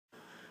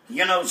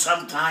You know,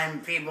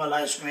 sometimes people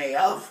ask me,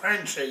 "Oh,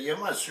 Frenchy, you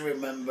must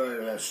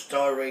remember a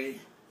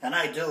story." And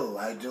I do.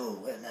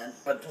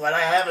 But what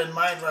I have in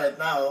mind right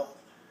now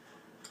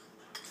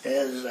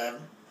is the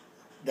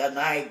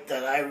night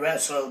that I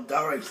wrestled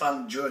Dory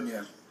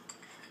Jr.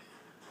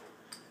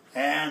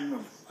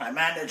 And I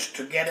managed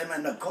to get him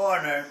in the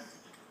corner,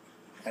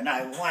 and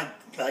I went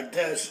like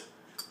this,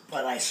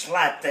 but I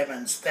slapped him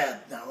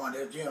instead. I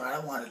wanted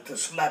to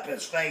slap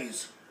his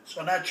face.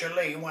 So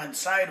naturally he went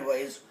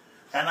sideways,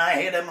 and I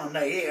hit him on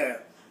the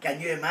ear. Can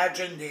you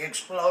imagine the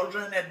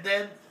explosion it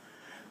did?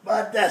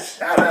 But the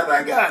son of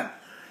a gun,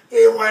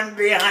 he went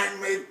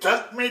behind me,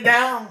 took me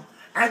down,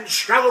 and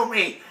showed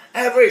me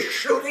every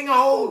shooting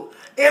hole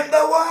in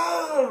the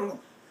world.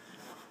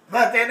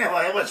 But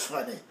anyway, it was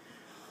funny.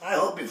 I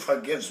hope he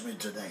forgives me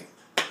today.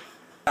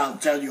 I'll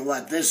tell you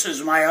what, this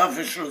is my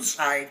official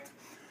site.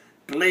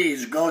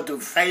 Please go to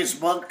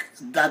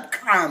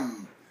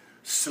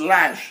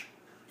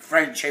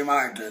facebook.com/Frenchy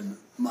Martin,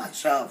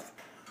 myself.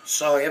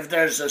 So if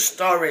there's a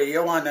story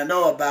you want to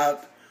know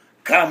about,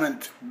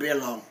 comment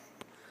below.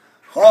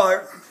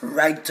 Or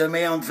write to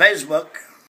me on Facebook.